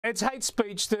It's hate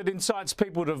speech that incites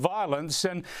people to violence,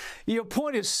 and your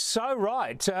point is so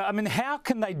right. I mean, how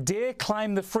can they dare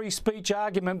claim the free speech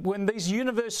argument when these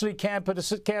university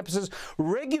campuses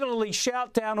regularly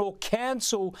shout down or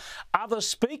cancel other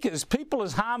speakers? People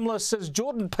as harmless as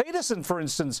Jordan Peterson, for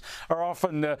instance, are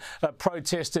often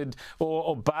protested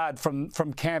or barred from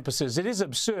campuses. It is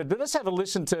absurd. But let's have a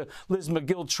listen to Liz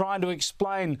Magill trying to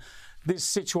explain this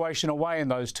situation away in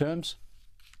those terms.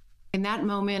 In that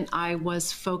moment, I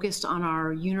was focused on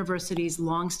our university's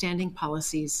longstanding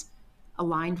policies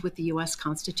aligned with the U.S.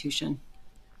 Constitution,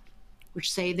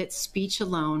 which say that speech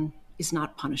alone is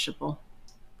not punishable.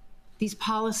 These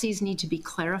policies need to be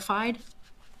clarified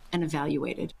and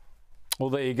evaluated. Well,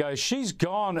 there you go. She's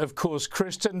gone, of course,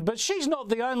 Kristin, but she's not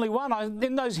the only one.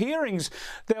 In those hearings,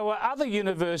 there were other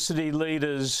university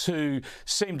leaders who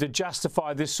seemed to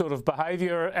justify this sort of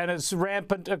behaviour, and it's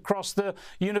rampant across the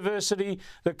university,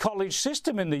 the college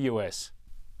system in the US.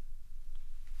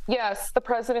 Yes, the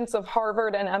presidents of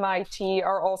Harvard and MIT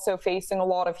are also facing a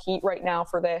lot of heat right now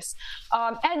for this.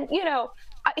 And, you know,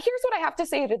 here's what I have to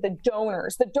say to the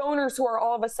donors who are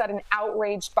all of a sudden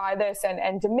outraged by this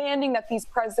and demanding that these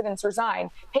presidents resign.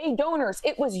 Hey, donors,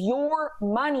 it was your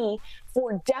money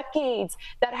for decades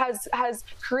that has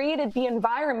created the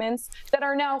environments that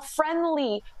are now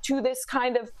friendly to this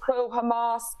kind of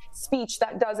pro-Hamas speech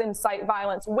that does incite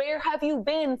violence. Where have you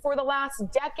been for the last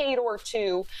decade or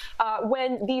two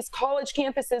when these college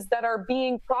campuses that are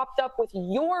being propped up with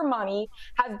your money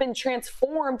have been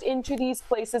transformed into these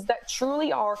places that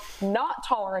truly are not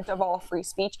tolerant of all free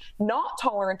speech, not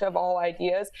tolerant of all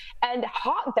ideas, and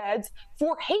hotbeds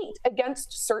for hate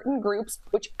against certain groups,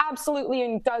 which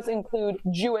absolutely does include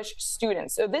Jewish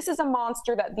students. So this is a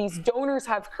monster that these donors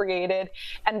have created.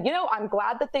 And, you know, I'm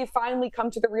glad that they finally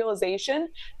come to the realization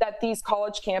that these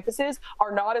college campuses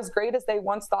are not as great as they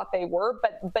once thought they were,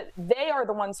 but they are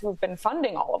the ones who have been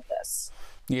funding all of this.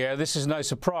 Yeah, this is no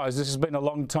surprise. This has been a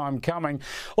long time coming.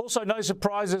 Also, no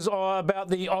surprises about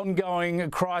the ongoing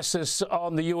crisis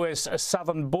on the US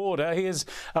southern border. Here's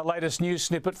a latest news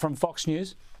snippet from Fox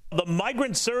News. The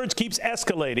migrant surge keeps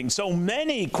escalating. So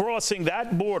many crossing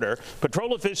that border.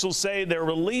 Patrol officials say they're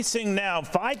releasing now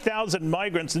 5,000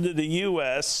 migrants into the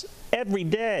U.S. every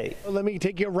day. Let me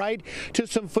take you right to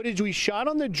some footage we shot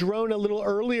on the drone a little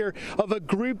earlier of a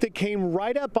group that came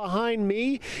right up behind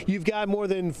me. You've got more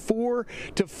than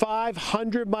 400 to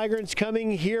 500 migrants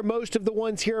coming here. Most of the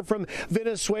ones here from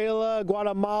Venezuela,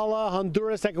 Guatemala,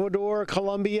 Honduras, Ecuador,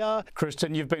 Colombia.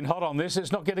 Kristin, you've been hot on this.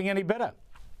 It's not getting any better.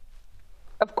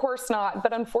 Of course not.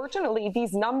 But unfortunately,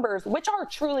 these numbers, which are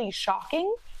truly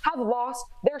shocking, have lost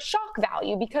their shock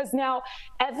value because now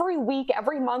every week,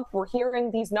 every month, we're hearing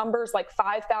these numbers like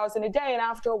 5,000 a day. And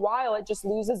after a while, it just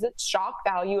loses its shock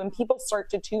value and people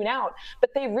start to tune out.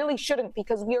 But they really shouldn't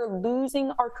because we are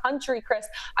losing our country, Chris.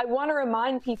 I want to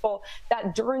remind people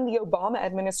that during the Obama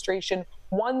administration,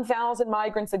 1,000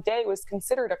 migrants a day was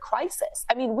considered a crisis.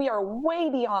 I mean, we are way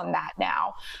beyond that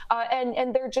now.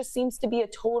 And there just seems to be a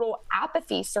total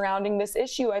apathy surrounding this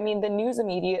issue. I mean, the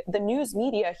news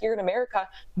media here in America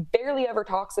barely ever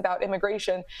talks about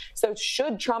immigration. So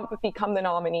should Trump become the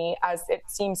nominee, as it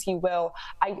seems he will,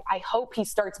 I hope he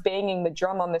starts banging the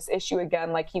drum on this issue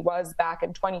again like he was back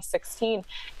in 2016.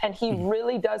 And he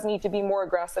really does need to be more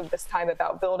aggressive this time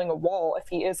about building a wall if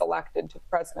he is elected to the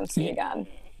presidency again.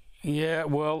 Yeah,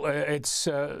 well, it's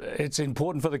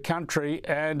important for the country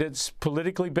and it's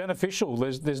politically beneficial.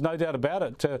 There's no doubt about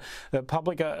it. The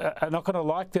public are not going to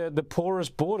like the porous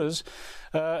borders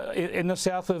in the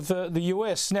south of the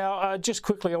US. Now, just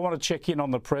quickly, I want to check in on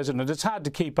the president. It's hard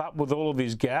to keep up with all of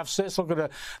his gaffes. Let's look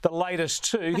at the latest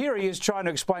two. Here he is trying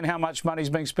to explain how much money is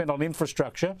being spent on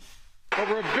infrastructure.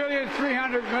 Over $1.3 billion,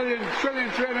 $300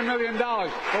 million.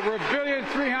 Over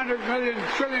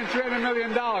 $1.3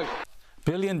 billion,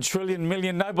 Billion, trillion,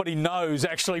 million. Nobody knows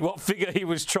actually what figure he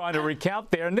was trying to recount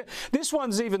there. And this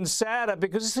one's even sadder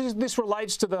because this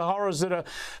relates to the horrors that are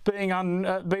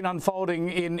been unfolding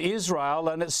in Israel.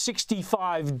 And it's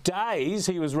 65 days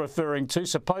he was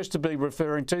supposed to be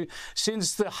referring to,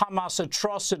 since the Hamas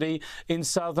atrocity in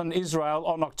southern Israel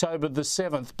on October the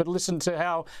 7th. But listen to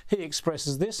how he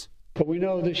expresses this. But we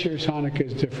know this year's Hanukkah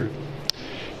is different.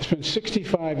 It's been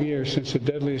 65 years since the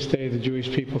deadliest day of the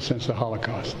Jewish people since the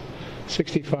Holocaust.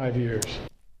 65 years.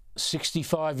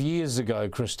 65 years ago,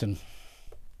 Kristin.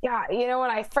 Yeah, you know,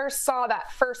 when I first saw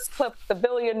that first clip, the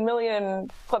billion million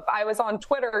clip, I was on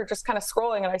Twitter just kind of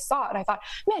scrolling and I saw it and I thought,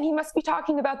 man, he must be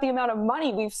talking about the amount of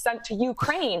money we've sent to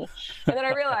Ukraine. And then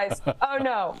I realized, oh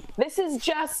no, this is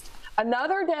just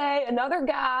another day, another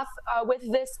gaffe with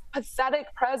this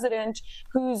pathetic president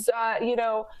who's, you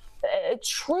know,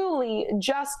 truly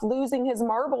just losing his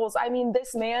marbles. I mean,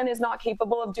 this man is not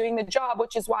capable of doing the job,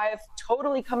 which is why I've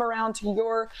totally come around to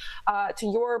your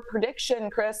prediction,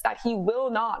 Chris, that he will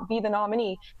not be the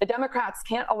nominee. The Democrats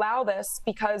can't allow this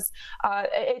because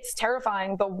it's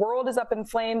terrifying. The world is up in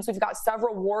flames. We've got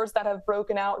several wars that have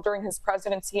broken out during his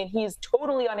presidency, and he is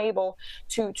totally unable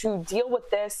to deal with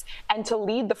this and to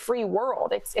lead the free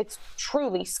world. It's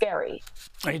truly scary.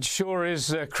 It sure is,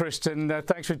 Kristin.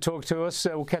 Thanks for talking to us.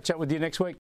 We'll catch up with you next week.